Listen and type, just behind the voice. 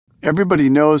Everybody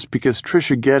knows because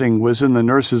Tricia Getting was in the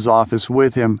nurse's office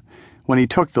with him when he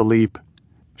took the leap.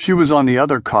 She was on the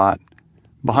other cot,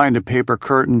 behind a paper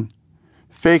curtain,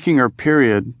 faking her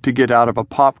period to get out of a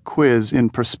pop quiz in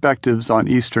perspectives on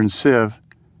Eastern Civ.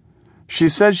 She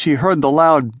said she heard the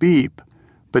loud beep,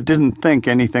 but didn't think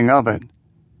anything of it.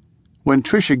 When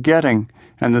Tricia Getting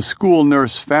and the school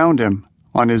nurse found him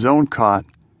on his own cot,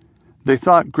 they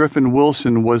thought Griffin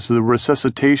Wilson was the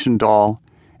resuscitation doll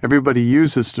everybody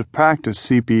uses to practice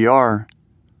CPR.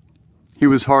 He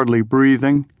was hardly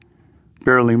breathing,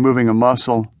 barely moving a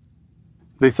muscle.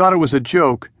 They thought it was a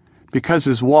joke because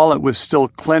his wallet was still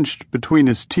clenched between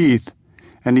his teeth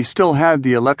and he still had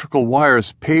the electrical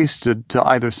wires pasted to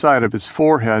either side of his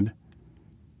forehead.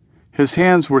 His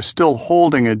hands were still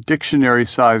holding a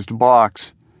dictionary-sized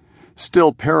box,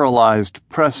 still paralyzed,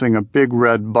 pressing a big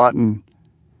red button.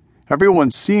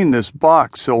 Everyone's seen this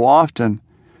box so often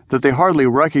that they hardly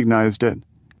recognized it,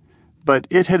 but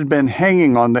it had been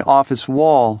hanging on the office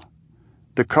wall,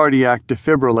 the cardiac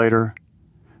defibrillator,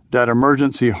 that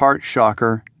emergency heart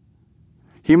shocker.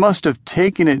 He must have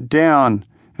taken it down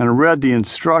and read the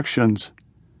instructions.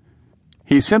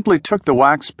 He simply took the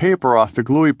wax paper off the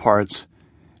gluey parts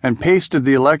and pasted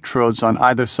the electrodes on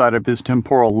either side of his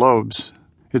temporal lobes.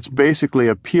 It's basically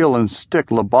a peel and stick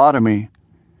lobotomy.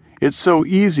 It's so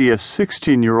easy a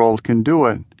 16-year-old can do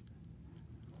it.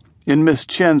 In Miss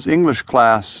Chen's English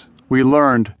class, we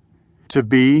learned to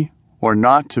be or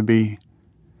not to be.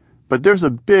 But there's a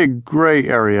big gray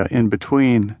area in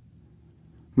between.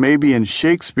 Maybe in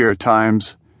Shakespeare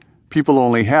times, people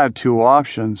only had two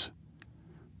options.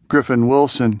 Griffin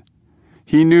Wilson,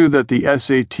 he knew that the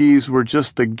SATs were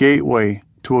just the gateway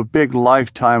to a big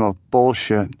lifetime of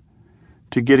bullshit,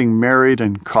 to getting married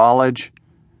and college,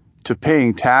 to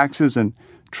paying taxes and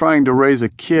trying to raise a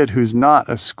kid who's not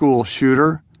a school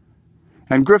shooter.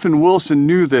 And Griffin Wilson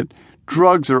knew that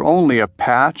drugs are only a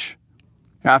patch.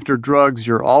 After drugs,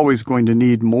 you're always going to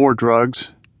need more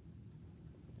drugs.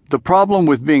 The problem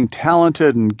with being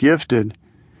talented and gifted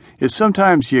is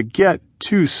sometimes you get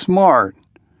too smart.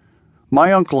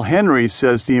 My Uncle Henry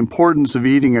says the importance of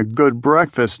eating a good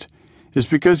breakfast is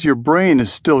because your brain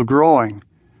is still growing.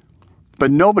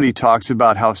 But nobody talks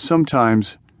about how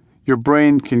sometimes your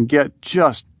brain can get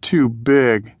just too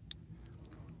big.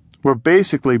 We're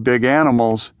basically big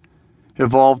animals,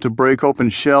 evolved to break open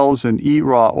shells and eat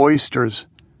raw oysters.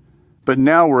 But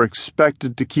now we're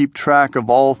expected to keep track of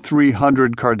all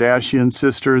 300 Kardashian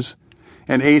sisters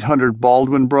and 800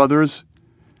 Baldwin brothers.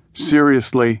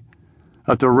 Seriously,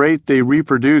 at the rate they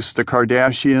reproduce, the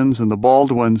Kardashians and the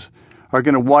Baldwins are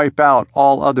going to wipe out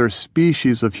all other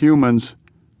species of humans.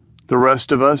 The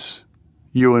rest of us,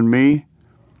 you and me,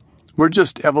 we're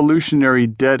just evolutionary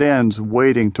dead ends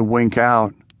waiting to wink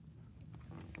out.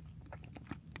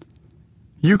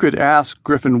 You could ask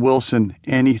Griffin Wilson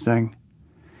anything.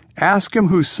 Ask him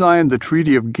who signed the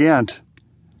Treaty of Ghent.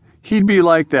 He'd be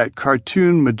like that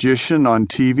cartoon magician on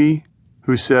TV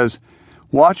who says,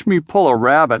 "Watch me pull a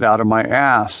rabbit out of my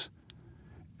ass."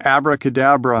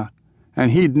 Abracadabra,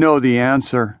 and he'd know the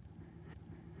answer.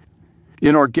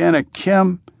 In organic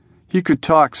chem, he could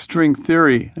talk string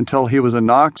theory until he was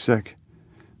anoxic.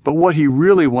 But what he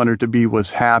really wanted to be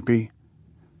was happy.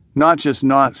 Not just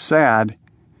not sad.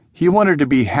 He wanted to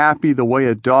be happy the way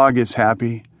a dog is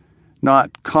happy,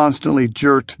 not constantly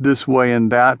jerked this way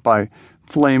and that by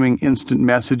flaming instant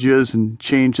messages and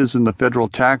changes in the federal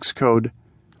tax code.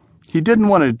 He didn't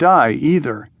want to die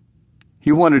either.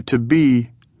 He wanted to be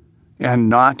and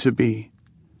not to be.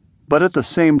 But at the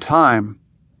same time,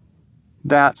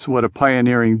 that's what a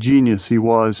pioneering genius he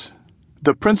was.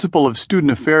 The principal of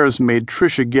student affairs made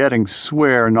Tricia Getting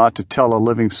swear not to tell a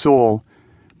living soul,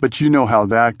 but you know how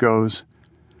that goes.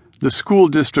 The school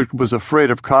district was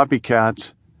afraid of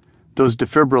copycats. Those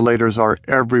defibrillators are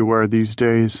everywhere these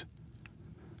days.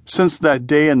 Since that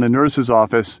day in the nurse's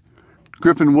office,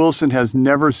 Griffin Wilson has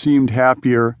never seemed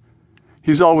happier.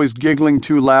 He's always giggling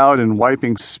too loud and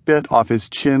wiping spit off his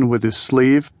chin with his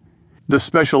sleeve. The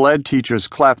special ed teachers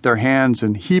clap their hands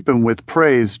and heap him with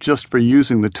praise just for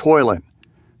using the toilet.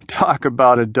 Talk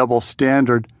about a double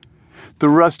standard. The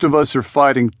rest of us are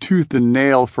fighting tooth and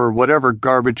nail for whatever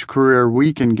garbage career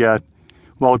we can get,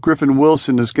 while Griffin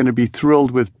Wilson is going to be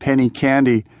thrilled with penny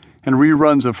candy and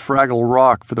reruns of Fraggle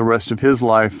Rock for the rest of his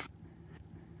life.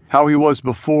 How he was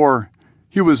before,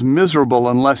 he was miserable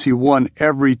unless he won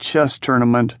every chess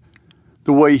tournament.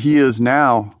 The way he is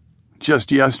now,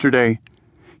 just yesterday,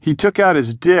 he took out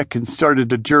his dick and started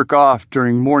to jerk off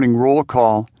during morning roll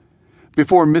call,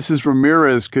 before Mrs.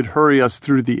 Ramirez could hurry us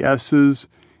through the S's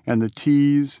and the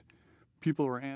T's. People were